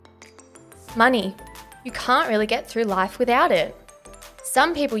Money. You can't really get through life without it.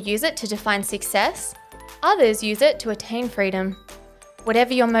 Some people use it to define success, others use it to attain freedom.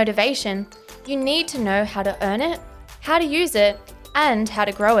 Whatever your motivation, you need to know how to earn it, how to use it, and how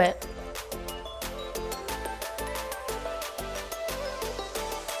to grow it.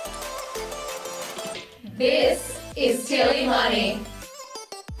 This is Tilly Money.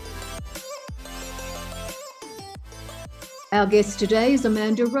 Our guest today is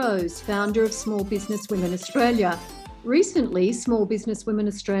Amanda Rose, founder of Small Business Women Australia. Recently, Small Business Women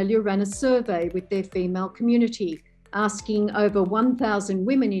Australia ran a survey with their female community, asking over 1,000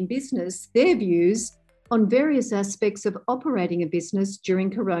 women in business their views on various aspects of operating a business during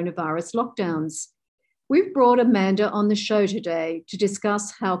coronavirus lockdowns. We've brought Amanda on the show today to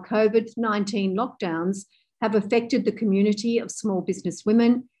discuss how COVID-19 lockdowns have affected the community of small business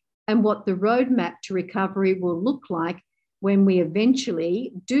women and what the roadmap to recovery will look like when we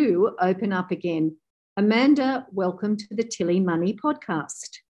eventually do open up again. Amanda, welcome to the Tilly Money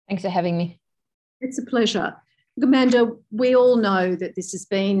podcast. Thanks for having me. It's a pleasure. Look, Amanda, we all know that this has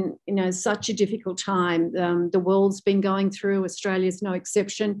been, such a difficult time. The world's been going through, Australia's no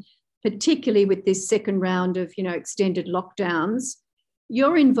exception, particularly with this second round of, extended lockdowns.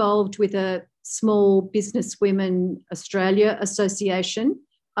 You're involved with a Small Business Women Australia Association.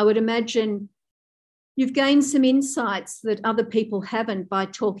 I would imagine you've gained some insights that other people haven't by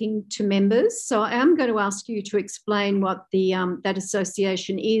talking to members. So I am going to ask you to explain what the that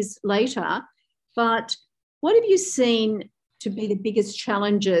association is later. But what have you seen to be the biggest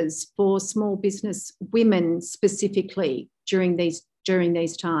challenges for small business women specifically during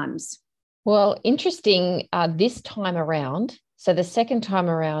these times? Well, interesting this time around. So the second time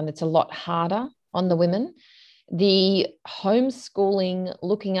around, it's a lot harder on the women. The homeschooling,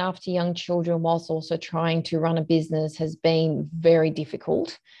 looking after young children whilst also trying to run a business has been very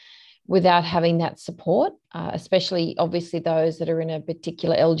difficult without having that support, especially obviously those that are in a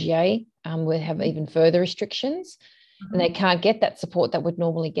particular LGA will have even further restrictions and they can't get that support that would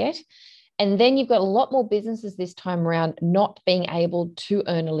normally get. And then you've got a lot more businesses this time around not being able to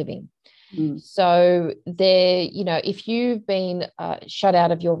earn a living. So there, if you've been shut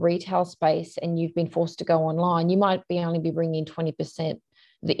out of your retail space and you've been forced to go online, you might only be bringing 20% of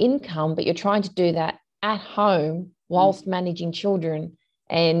the income, but you're trying to do that at home whilst managing children.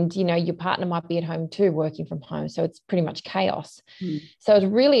 And, your partner might be at home too, working from home. So it's pretty much chaos. So it's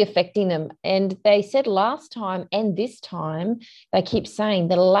really affecting them. And they said last time and this time, they keep saying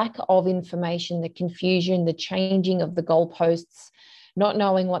the lack of information, the confusion, the changing of the goalposts, not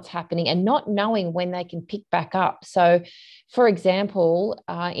knowing what's happening and not knowing when they can pick back up. So, for example,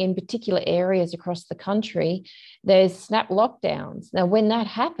 in particular areas across the country, there's snap lockdowns. Now, when that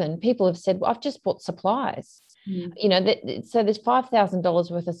happened, people have said, well, I've just bought supplies. So there's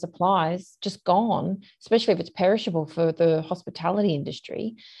 $5,000 worth of supplies just gone, especially if it's perishable for the hospitality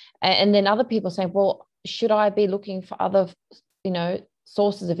industry. And then other people saying, well, should I be looking for other,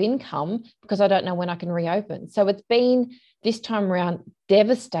 sources of income because I don't know when I can reopen? So it's been this time around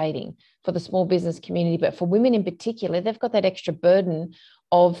devastating for the small business community, but for women in particular, they've got that extra burden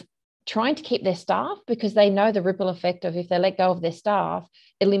of trying to keep their staff because they know the ripple effect of if they let go of their staff,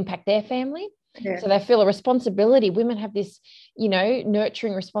 it'll impact their family. Yeah. So they feel a responsibility. Women have this,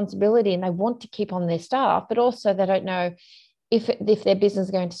 nurturing responsibility and they want to keep on their staff, but also they don't know if their business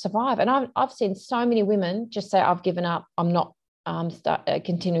is going to survive. And I've seen so many women just say, I've given up. I'm not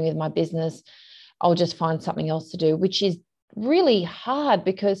continuing with my business. I'll just find something else to do, which is really hard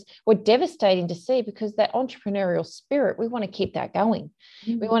because we're devastating to see because that entrepreneurial spirit, we want to keep that going.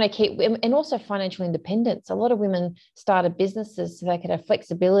 We want to keep, and also financial independence. A lot of women started businesses so they could have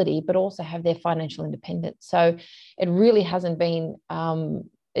flexibility, but also have their financial independence. So it really hasn't been,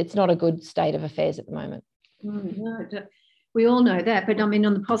 it's not a good state of affairs at the moment. No, we all know that. But I mean,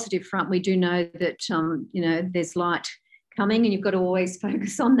 on the positive front, we do know that, there's light coming and you've got to always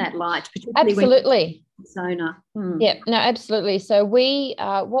focus on that light. Absolutely. Owner. Yeah, no, absolutely. So we,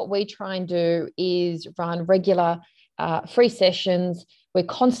 what we try and do is run regular free sessions. We're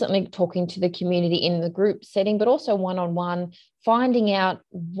constantly talking to the community in the group setting, but also one-on-one, finding out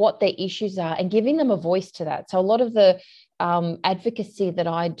what their issues are and giving them a voice to that. So a lot of the advocacy that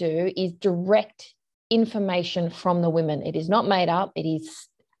I do is direct information from the women. It is not made up. It is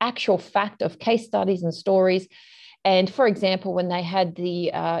actual fact of case studies and stories. And for example, when they had the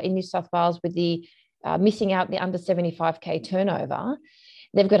in New South Wales with the missing out the under 75K turnover,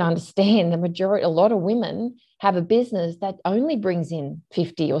 they've got to understand a lot of women have a business that only brings in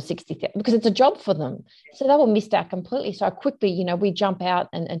 50 or 60 because it's a job for them. So they were missed out completely. So quickly, we jump out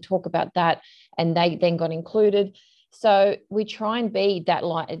and talk about that, and they then got included. So we try and be that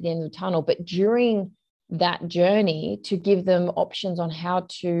light at the end of the tunnel, but during that journey, to give them options on how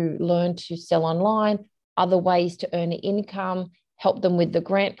to learn to sell online, other ways to earn an income, help them with the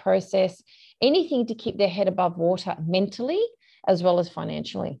grant process, anything to keep their head above water mentally as well as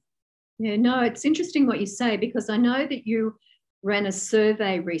financially. Yeah, no, it's interesting what you say, because I know that you ran a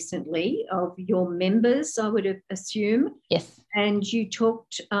survey recently of your members, I would assume. Yes. And you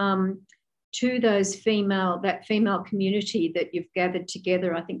talked to that female community that you've gathered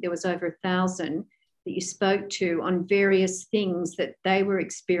together. I think there was over 1,000 that you spoke to on various things that they were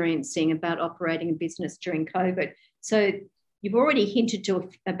experiencing about operating a business during COVID. So you've already hinted to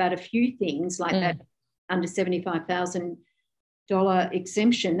about a few things like that under $75,000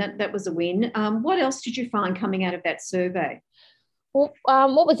 exemption. That was a win. What else did you find coming out of that survey? Well,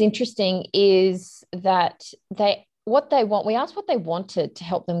 what was interesting is that we asked what they wanted to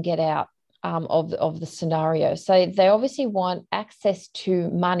help them get out of the scenario. So they obviously want access to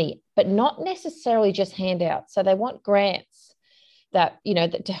money, but not necessarily just handouts. So they want grants that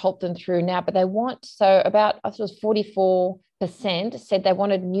to help them through now, but they want, so about, I think it was 44% said they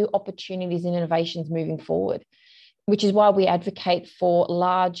wanted new opportunities and innovations moving forward, which is why we advocate for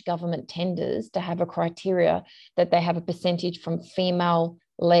large government tenders to have a criteria that they have a percentage from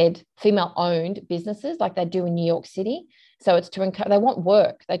female-owned businesses like they do in New York City. So it's to encourage, they want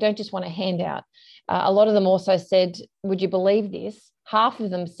work. They don't just want a handout. A lot of them also said, would you believe this? Half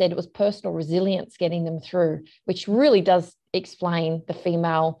of them said it was personal resilience getting them through, which really does explain the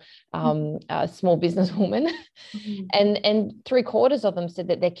female small business woman. And 3/4 of them said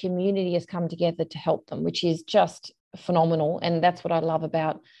that their community has come together to help them, which is just phenomenal. And that's what I love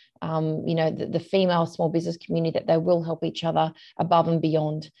about the female small business community, that they will help each other above and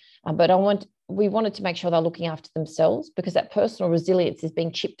beyond. But we wanted to make sure they're looking after themselves, because that personal resilience is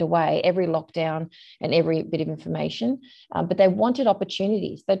being chipped away every lockdown and every bit of information. But they wanted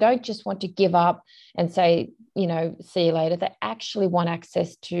opportunities. They don't just want to give up and say, see you later. They actually want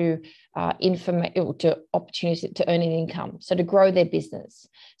access to to opportunities to earn an income, so to grow their business.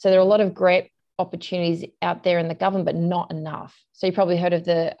 So there are a lot of great opportunities out there in the government, but not enough. So you probably heard of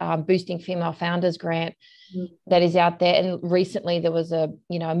the Boosting Female Founders grant that is out there. And recently there was a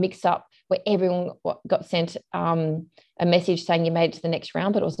mix-up where everyone got sent a message saying you made it to the next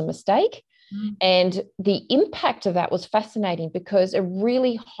round, but it was a mistake. And the impact of that was fascinating, because it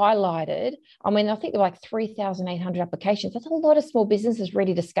really highlighted, I think there were like 3,800 applications. That's a lot of small businesses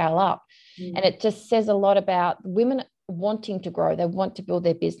ready to scale up. And it just says a lot about women wanting to grow. They want to build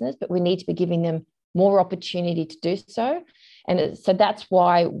their business, but we need to be giving them more opportunity to do so. And so that's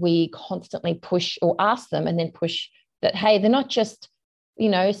why we constantly push, or ask them and then push, that, hey, they're not just,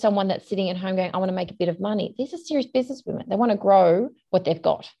 someone that's sitting at home going, I want to make a bit of money. These are serious business women. They want to grow what they've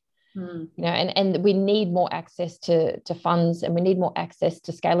got. And we need more access to funds, and we need more access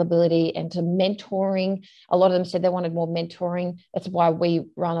to scalability and to mentoring. A lot of them said they wanted more mentoring. That's why we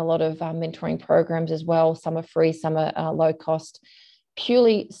run a lot of mentoring programs as well. Some are free, some are low cost,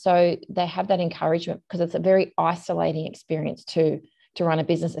 purely so they have that encouragement, because it's a very isolating experience to run a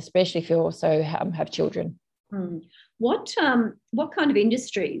business, especially if you also have children. What kind of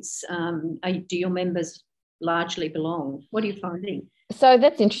industries do your members largely belong? What are you finding? So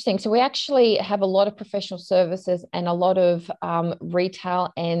that's interesting. So we actually have a lot of professional services and a lot of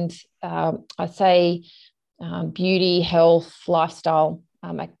retail and I'd say beauty, health, lifestyle,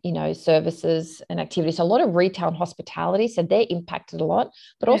 services and activities. So a lot of retail and hospitality. So they're impacted a lot,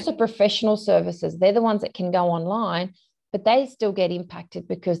 but also professional services. They're the ones that can go online, but they still get impacted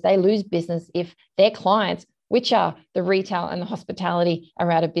because they lose business if their clients, which are the retail and the hospitality,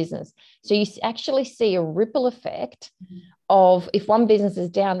 are out of business. So you actually see a ripple effect of, if one business is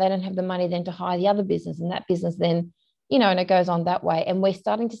down, they don't have the money then to hire the other business, and that business then, and it goes on that way. And we're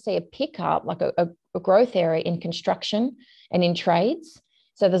starting to see a pickup, like a growth area in construction and in trades.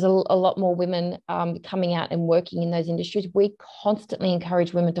 So there's a lot more women coming out and working in those industries. We constantly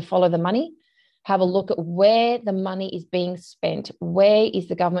encourage women to follow the money, have a look at where the money is being spent, where is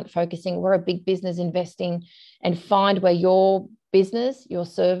the government focusing, where are big business investing, and find where your business, your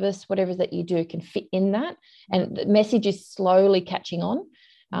service, whatever that you do can fit in that. And the message is slowly catching on.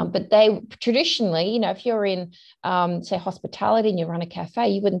 But they traditionally, if you're in, say, hospitality and you run a cafe,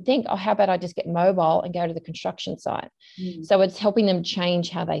 you wouldn't think, oh, how about I just get mobile and go to the construction site? So it's helping them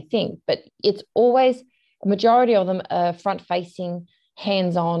change how they think. But it's always, a majority of them are front-facing,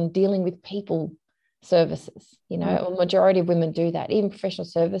 hands-on, dealing with people services. A majority of women do that. Even professional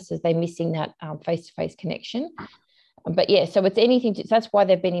services, they're missing that face-to-face connection. But yeah, so it's anything that's why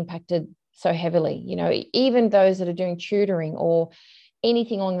they've been impacted so heavily. Even those that are doing tutoring or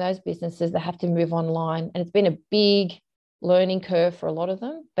anything along those businesses that have to move online. And it's been a big learning curve for a lot of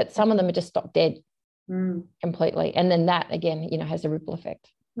them, but some of them are just stopped dead completely. And then that, again, has a ripple effect.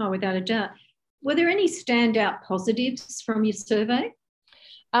 Oh, without a doubt. Were there any standout positives from your survey?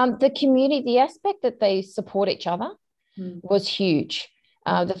 The community, the aspect that they support each other was huge.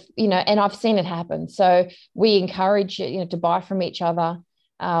 And I've seen it happen. So we encourage to buy from each other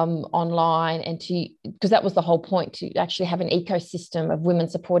online, and because that was the whole point, to actually have an ecosystem of women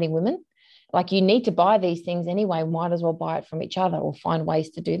supporting women. Like, you need to buy these things anyway, might as well buy it from each other or find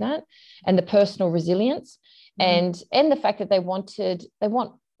ways to do that. And the personal resilience and the fact that they want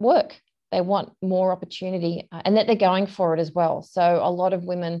work. They want more opportunity, and that they're going for it as well. So a lot of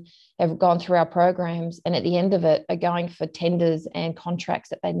women have gone through our programs, and at the end of it are going for tenders and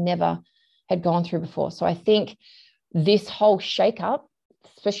contracts that they never had gone through before. So I think this whole shake-up,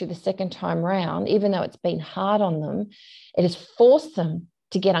 especially the second time round, even though it's been hard on them, it has forced them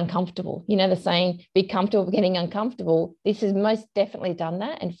to get uncomfortable. The saying, be comfortable getting uncomfortable. This has most definitely done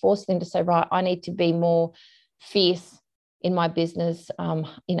that and forced them to say, right, I need to be more fierce in my business,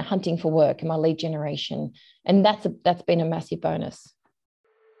 hunting for work and my lead generation. And that's been a massive bonus.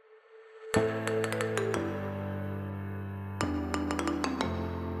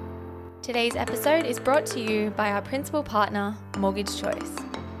 Today's episode is brought to you by our principal partner, Mortgage Choice.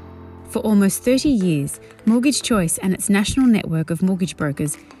 For almost 30 years, Mortgage Choice and its national network of mortgage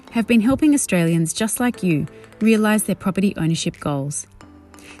brokers have been helping Australians just like you realise their property ownership goals.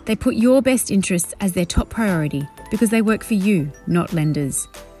 They put your best interests as their top priority because they work for you, not lenders.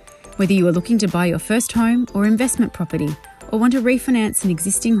 Whether you are looking to buy your first home or investment property, or want to refinance an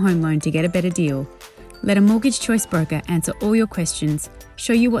existing home loan to get a better deal, let a Mortgage Choice broker answer all your questions,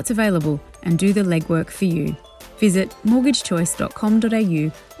 show you what's available, and do the legwork for you. Visit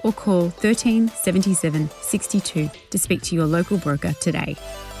mortgagechoice.com.au or call 13 77 62 to speak to your local broker today.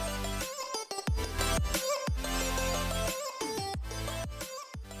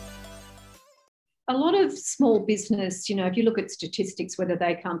 A lot of small business, if you look at statistics, whether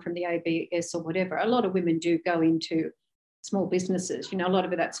they come from the ABS or whatever, a lot of women do go into small businesses. A lot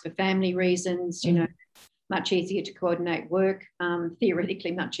of it, that's for family reasons, much easier to coordinate work,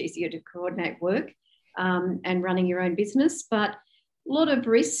 theoretically much easier to coordinate work and running your own business. But a lot of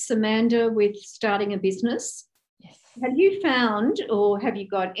risks, Amanda, with starting a business. Yes. Have you found, or have you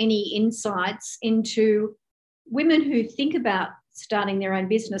got any insights into women who think about starting their own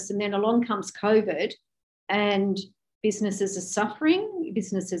business, and then along comes COVID and businesses are suffering,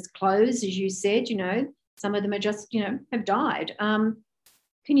 businesses close, as you said, some of them are just, have died. Can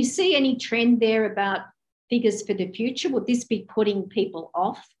you see any trend there about figures for the future? Would this be putting people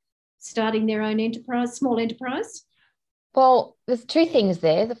off starting their own enterprise, small enterprise? Well, there's two things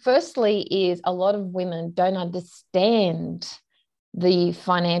there. The firstly is a lot of women don't understand the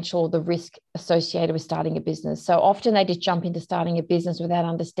risk associated with starting a business. So often they just jump into starting a business without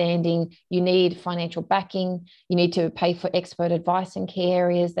understanding you need financial backing, you need to pay for expert advice in key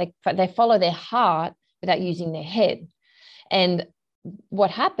areas. They follow their heart without using their head. And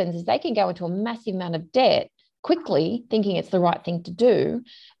what happens is they can go into a massive amount of debt quickly, thinking it's the right thing to do,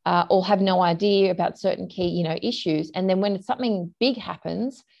 or have no idea about certain key, issues. And then when something big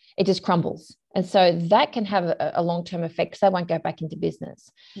happens, it just crumbles. And so that can have a long-term effect, because they won't go back into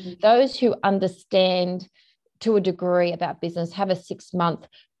business. Mm-hmm. Those who understand to a degree about business have a 6-month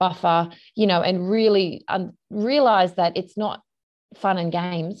buffer, and really realize that it's not fun and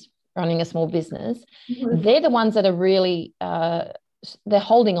games running a small business. Mm-hmm. They're the ones that are really, they're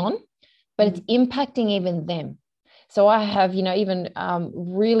holding on, but it's impacting even them. So I have, even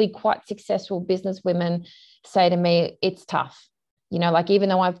really quite successful business women say to me, it's tough. Even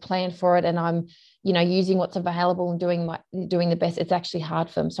though I've planned for it and I'm, using what's available and doing the best, it's actually hard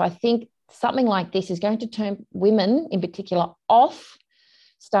for them. So I think something like this is going to turn women in particular off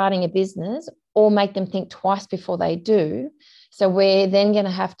starting a business, or make them think twice before they do. So we're then going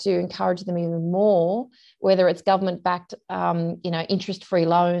to have to encourage them even more, whether it's government-backed, interest-free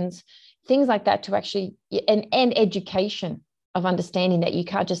loans, things like that, to actually, and education of understanding that you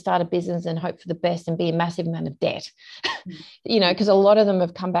can't just start a business and hope for the best and be a massive amount of debt, because a lot of them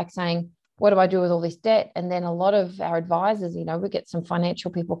have come back saying, what do I do with all this debt? And then a lot of our advisors, we get some financial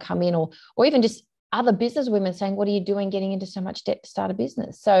people come in, or even just other business women saying, what are you doing getting into so much debt to start a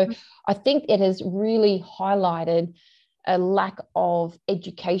business? So I think it has really highlighted a lack of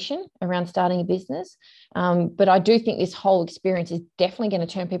education around starting a business. But I do think this whole experience is definitely going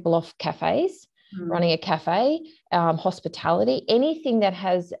to turn people off cafes, running a cafe, hospitality, anything that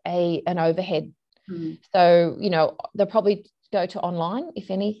has an overhead. So, they'll probably go to online, if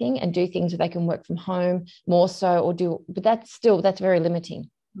anything, and do things where they can work from home more so, but that's very limiting.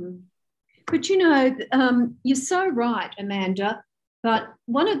 But you're so right, Amanda. But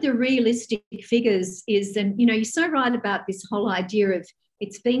one of the realistic figures is, and you're so right about this whole idea of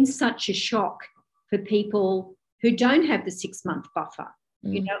it's been such a shock for people who don't have the 6-month buffer,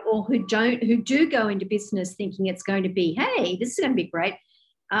 or who do go into business thinking it's going to be, hey, this is going to be great.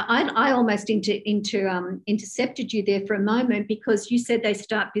 I almost intercepted you there for a moment, because you said they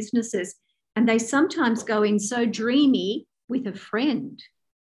start businesses and they sometimes go in so dreamy with a friend,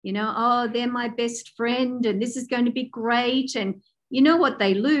 oh, they're my best friend and this is going to be great. And you know what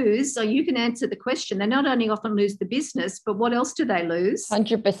they lose? So you can answer the question. They not only often lose the business, but what else do they lose?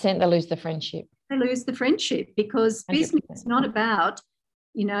 100% they lose the friendship. They lose the friendship, because 100%. Business is not about,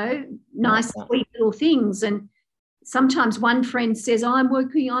 nice, sweet little things. And sometimes one friend says, I'm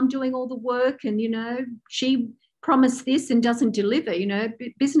doing all the work, and, she promised this and doesn't deliver.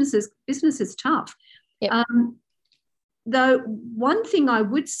 Business is tough. Yep. Though one thing I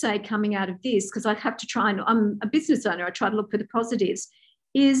would say coming out of this, because I have to I'm a business owner, I try to look for the positives,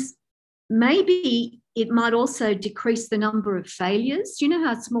 is maybe it might also decrease the number of failures. You know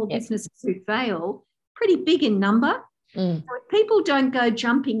how small businesses who fail, pretty big in number. So if people don't go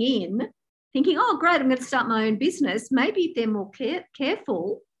jumping in thinking, oh, great, I'm going to start my own business, maybe if they're more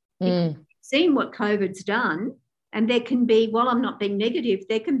careful, seeing what COVID's done, and there can be, while I'm not being negative,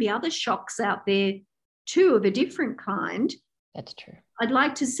 there can be other shocks out there too of a different kind. That's true. I'd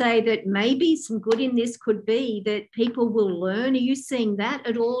like to say that maybe some good in this could be that people will learn. Are you seeing that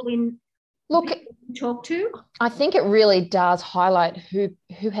at all in people you talk to? I think it really does highlight who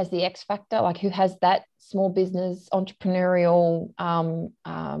has the X factor, like who has that small business entrepreneurial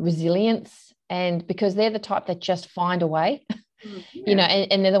resilience, and because they're the type that just find a way,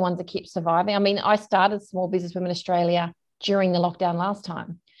 and they're the ones that keep surviving. I mean, I started Small Business Women Australia during the lockdown last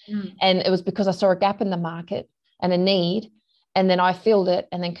time. And it was because I saw a gap in the market and a need, and then I filled it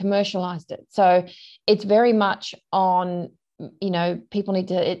and then commercialized it. So it's very much on, people need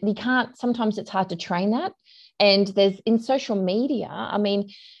to, you can't, sometimes it's hard to train that. And there's in social media, I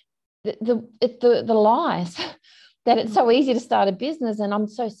mean, the lies that it's so easy to start a business and I'm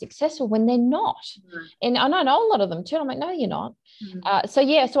so successful when they're not. And I know a lot of them too. I'm like, no, you're not. So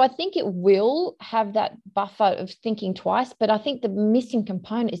I think it will have that buffer of thinking twice, but I think the missing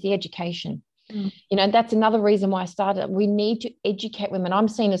component is the education. That's another reason why I started. We need to educate women.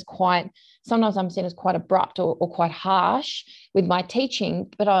 Sometimes I'm seen as quite abrupt or quite harsh with my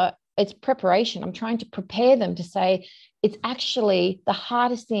teaching, but it's preparation. I'm trying to prepare them to say it's actually the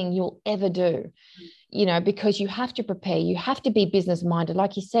hardest thing you'll ever do. Because you have to prepare, you have to be business minded.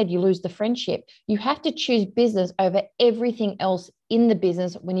 Like you said, you lose the friendship. You have to choose business over everything else in the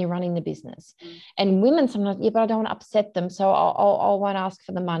business when you're running the business. And women sometimes, but I don't want to upset them, so I won't ask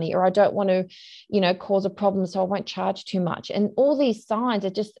for the money, or I don't want to, cause a problem, so I won't charge too much. And all these signs are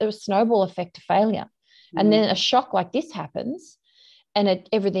just a snowball effect to failure. And then a shock like this happens, and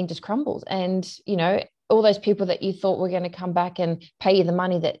everything just crumbles. And, all those people that you thought were going to come back and pay you the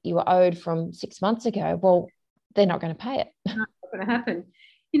money that you were owed from 6 months ago, well, they're not going to pay it. It's not going to happen.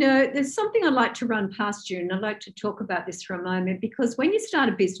 There's something I'd like to run past you, and I'd like to talk about this for a moment, because when you start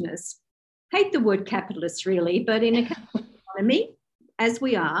a business, hate the word capitalist really, but in a capitalist economy, as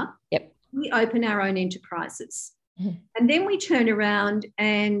we are, we open our own enterprises. And then we turn around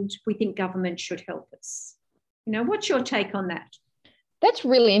and we think government should help us. What's your take on that? That's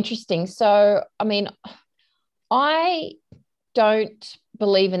really interesting. So, I mean, I don't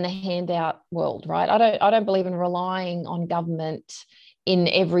believe in the handout world, right? I don't believe in relying on government in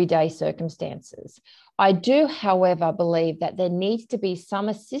everyday circumstances. I do, however, believe that there needs to be some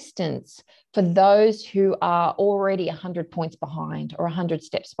assistance for those who are already 100 points behind or 100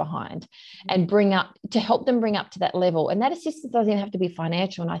 steps behind, and to help them bring up to that level. And that assistance doesn't have to be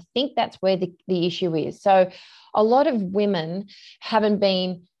financial. And I think that's where the issue is. So a lot of women haven't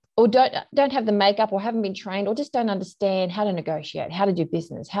been, or don't have the makeup, or haven't been trained, or just don't understand how to negotiate, how to do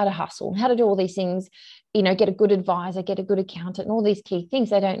business, how to hustle, how to do all these things, get a good advisor, get a good accountant, and all these key things.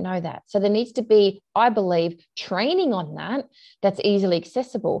 They don't know that. So there needs to be, I believe, training on that that's easily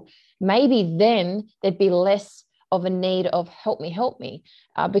accessible. Maybe then there'd be less of a need of help me,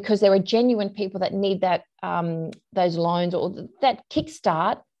 because there are genuine people that need that, those loans or that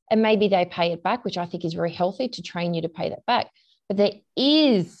kickstart, and maybe they pay it back, which I think is very healthy to train you to pay that back. But there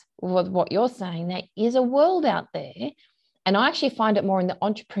is, what you're saying, there is a world out there. And I actually find it more in the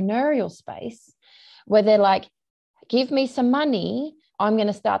entrepreneurial space, where they're like, give me some money, I'm going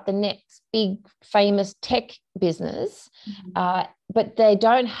to start the next big famous tech business. But they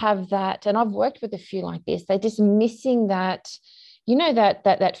don't have that. And I've worked with a few like this. They're just missing that,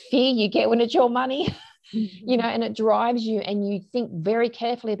 that fear you get when it's your money. And it drives you, and you think very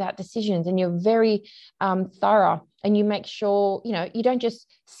carefully about decisions, and you're very thorough, and you make sure, you don't just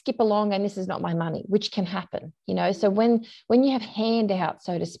skip along and this is not my money, which can happen, So when you have handouts,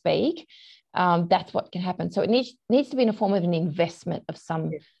 so to speak, that's what can happen. So it needs to be in a form of an investment of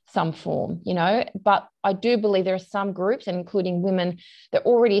some form, but I do believe there are some groups, and including women, that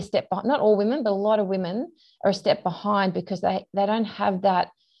already a step behind. Not all women, but a lot of women are a step behind because they don't have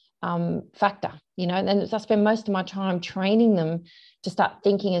that factor, and I spend most of my time training them to start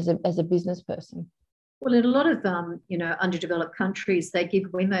thinking as a business person. Well, in a lot of underdeveloped countries, they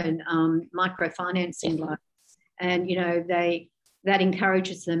give women microfinancing loans, and that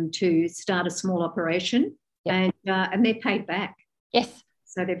encourages them to start a small operation, and they're paid back. Yes.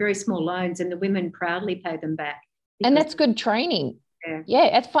 So they're very small loans, and the women proudly pay them back. And that's good training.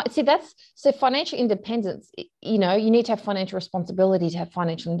 Yeah, so financial independence, you need to have financial responsibility to have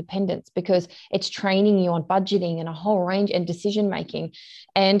financial independence, because it's training you on budgeting and a whole range and decision making.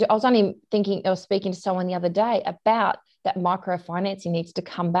 And I was speaking to someone the other day about that microfinancing needs to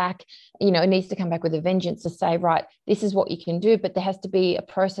come back, it needs to come back with a vengeance to say, right, this is what you can do, but there has to be a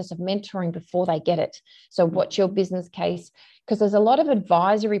process of mentoring before they get it. So what's your business case? Because there's a lot of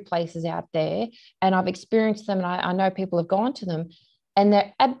advisory places out there, and I've experienced them, and I know people have gone to them, and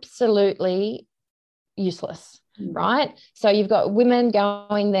they're absolutely useless, right? So you've got women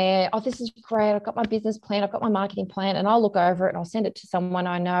going there, oh, this is great, I've got my business plan, I've got my marketing plan, and I'll look over it and I'll send it to someone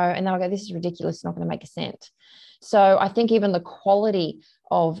I know, and they'll go, this is ridiculous, it's not going to make a cent. So I think even the quality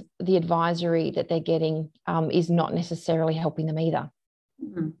of the advisory that they're getting is not necessarily helping them either.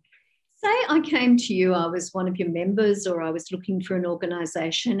 Say I came to you, I was one of your members, or I was looking for an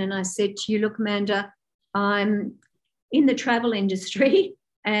organisation, and I said to you, look, Amanda, I'm in the travel industry,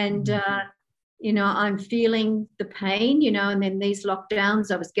 and I'm feeling the pain, and then these lockdowns,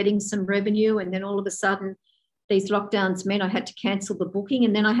 I was getting some revenue, and then all of a sudden these lockdowns meant I had to cancel the booking,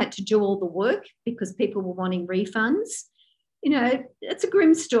 and then I had to do all the work because people were wanting refunds. It's a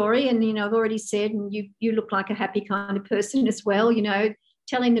grim story, and I've already said, and you look like a happy kind of person as well.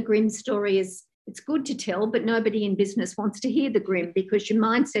 Telling the grim story it's good to tell, but nobody in business wants to hear the grim, because your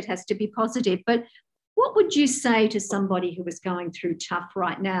mindset has to be positive. But what would you say to somebody who is going through tough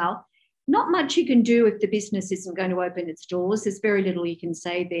right now? Not much you can do if the business isn't going to open its doors. There's very little you can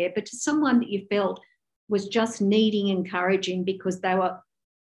say there. But to someone that you felt was just needing encouraging because they were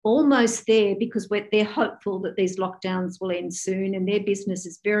almost there, because they're hopeful that these lockdowns will end soon, and their business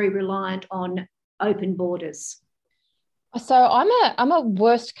is very reliant on open borders. So I'm a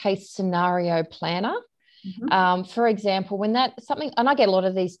worst case scenario planner. For example, when and I get a lot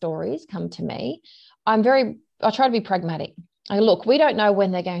of these stories come to me, I try to be pragmatic. Look, we don't know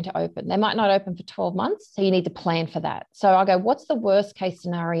when they're going to open. They might not open for 12 months, so you need to plan for that. So I go, what's the worst case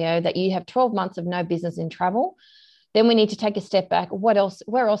scenario that you have 12 months of no business in travel? Then we need to take a step back. What else?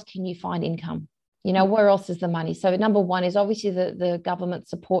 Where else can you find income? Where else is the money? So number one is obviously the government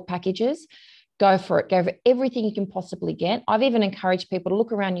support packages. Go for it. Go for everything you can possibly get. I've even encouraged people to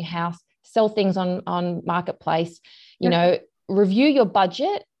look around your house, sell things on Marketplace, review your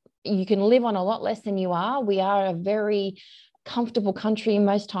budget. You can live on a lot less than you are. We are a very comfortable country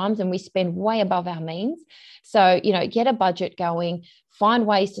most times, and we spend way above our means. So, get a budget going, find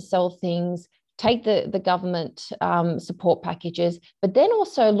ways to sell things, take the government support packages, but then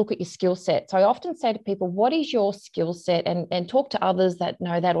also look at your skill set. So I often say to people, what is your skill set? And talk to others that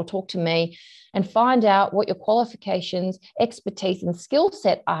know that, or talk to me, and find out what your qualifications, expertise, and skill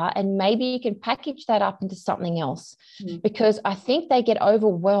set are. And maybe you can package that up into something else, because I think they get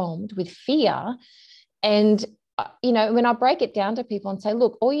overwhelmed with fear. And when I break it down to people and say,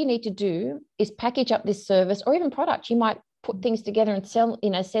 look, all you need to do is package up this service or even product. You might put things together and sell,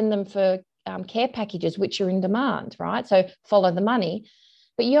 send them for care packages, which are in demand, right? So follow the money.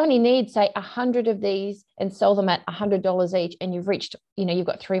 But you only need, say, 100 of these and sell them at $100 each, and you've reached, you've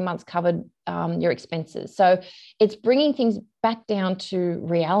got 3 months covered your expenses. So it's bringing things back down to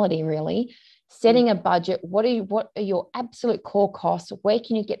reality, really. Setting a budget. What are your absolute core costs? Where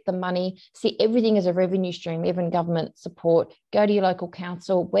can you get the money? See everything as a revenue stream, even government support. Go to your local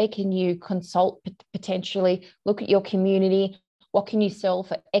council. Where can you consult potentially? Look at your community. What can you sell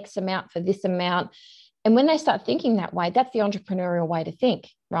for X amount, for this amount? And when they start thinking that way, that's the entrepreneurial way to think,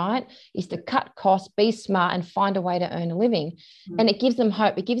 right? Is to cut costs, be smart, and find a way to earn a living. And it gives them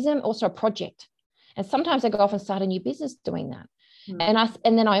hope. It gives them also a project. And sometimes they go off and start a new business doing that.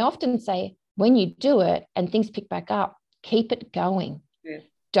 And then I often say, when you do it and things pick back up, keep it going. Yeah.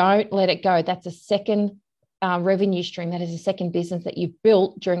 Don't let it go. That's a second revenue stream. That is a second business that you've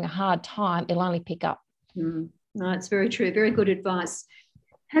built during a hard time. It'll only pick up. No, it's very true. Very good advice.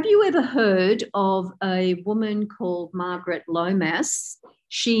 Have you ever heard of a woman called Margaret Lomas?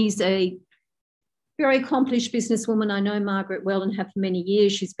 She's a very accomplished businesswoman. I know Margaret well and have for many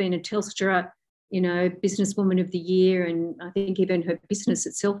years. She's been a Telstra, Businesswoman of the Year, and I think even her business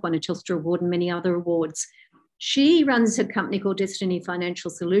itself won a Telstra Award and many other awards. She runs a company called Destiny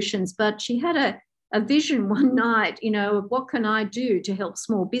Financial Solutions, but she had a vision one night, of what can I do to help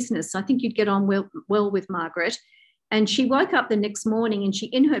small business? I think you'd get on well with Margaret. And she woke up the next morning and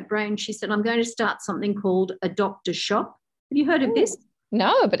in her brain, she said, I'm going to start something called Adopt a Shop. Have you heard of this?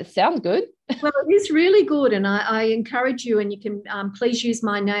 No, but it sounds good. Well, it is really good. And I encourage you, and you can please use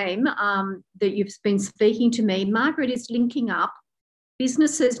my name that you've been speaking to me. Margaret is linking up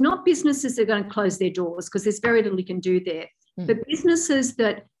businesses, not businesses that are going to close their doors because there's very little you can do there, but businesses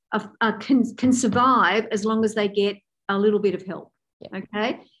that can survive as long as they get a little bit of help. Yep.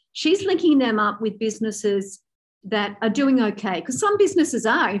 Okay. She's linking them up with businesses that are doing okay, because some businesses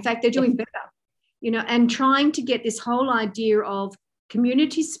are, in fact, they're doing better, and trying to get this whole idea of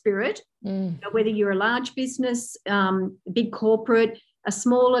community spirit, whether you're a large business, a big corporate, a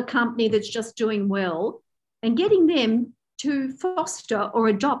smaller company that's just doing well, and getting them to foster or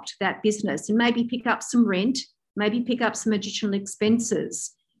adopt that business and maybe pick up some rent, maybe pick up some additional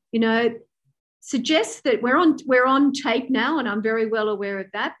expenses. Suggest that we're on tape now, and I'm very well aware of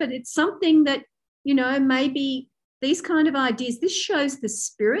that, but it's something that, maybe these kind of ideas, this shows the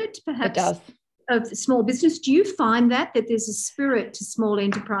spirit perhaps of small business. Do you find that there's a spirit to small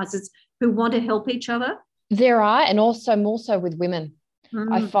enterprises who want to help each other? There are, and also more so with women.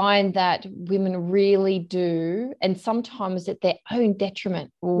 I find that women really do, and sometimes at their own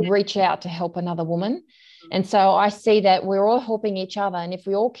detriment, will reach out to help another woman. And so I see that we're all helping each other. And if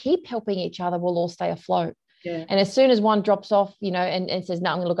we all keep helping each other, we'll all stay afloat. Yeah. And as soon as one drops off, and says, no,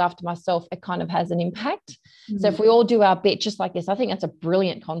 I'm going to look after myself, it kind of has an impact. So if we all do our bit just like this, I think that's a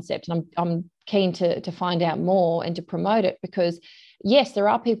brilliant concept. And I'm keen to find out more and to promote it, because yes, there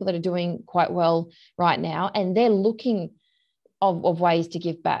are people that are doing quite well right now, and they're looking of ways to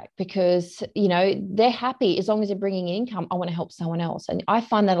give back, because, they're happy as long as they're bringing in income. I want to help someone else. And I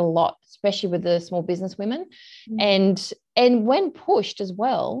find that a lot, especially with the small business women. And when pushed as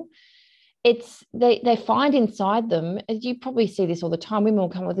well, it's they find inside them, as you probably see this all the time, women will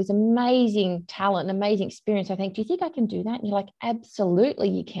come with this amazing talent and amazing experience. I think, do you think I can do that? And you're like, absolutely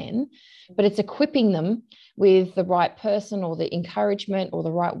you can, but it's equipping them with the right person or the encouragement or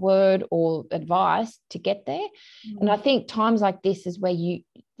the right word or advice to get there. And I think times like this is where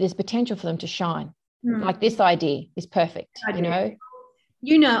there's potential for them to shine. Like this idea is perfect, I know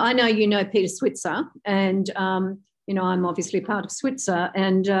Peter Switzer, and I'm obviously part of Switzer,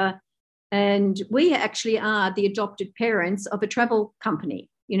 and we actually are the adopted parents of a travel company,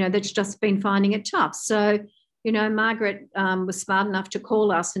 that's just been finding it tough. So, Margaret was smart enough to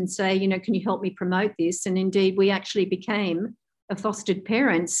call us and say, can you help me promote this? And indeed, we actually became a fostered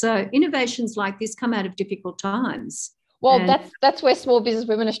parent. So innovations like this come out of difficult times. Well, that's where Small Business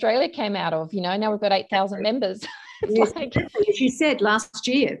Women Australia came out of. Now we've got 8,000 members. Yes, as you said, last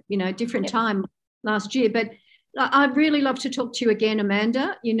year, different time last year. But I'd really love to talk to you again,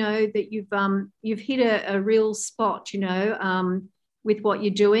 Amanda. That you've hit a real spot, with what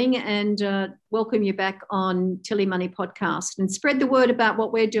you're doing, and welcome you back on Tilly Money Podcast, and spread the word about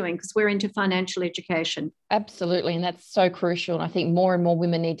what we're doing, because we're into financial education. Absolutely. And that's so crucial. And I think more and more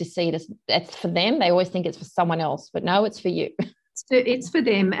women need to see it as it's for them. They always think it's for someone else, but no, it's for you. It's for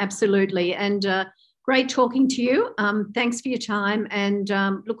them. Absolutely. And great talking to you. Thanks for your time, and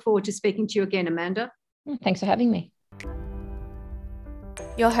look forward to speaking to you again, Amanda. Thanks for having me.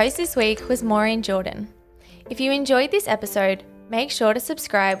 Your host this week was Maureen Jordan. If you enjoyed this episode, make sure to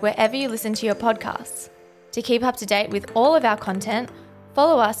subscribe wherever you listen to your podcasts. To keep up to date with all of our content,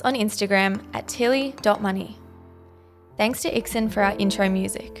 follow us on Instagram at tilly.money. Thanks to Ixon for our intro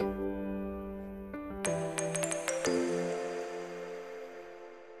music.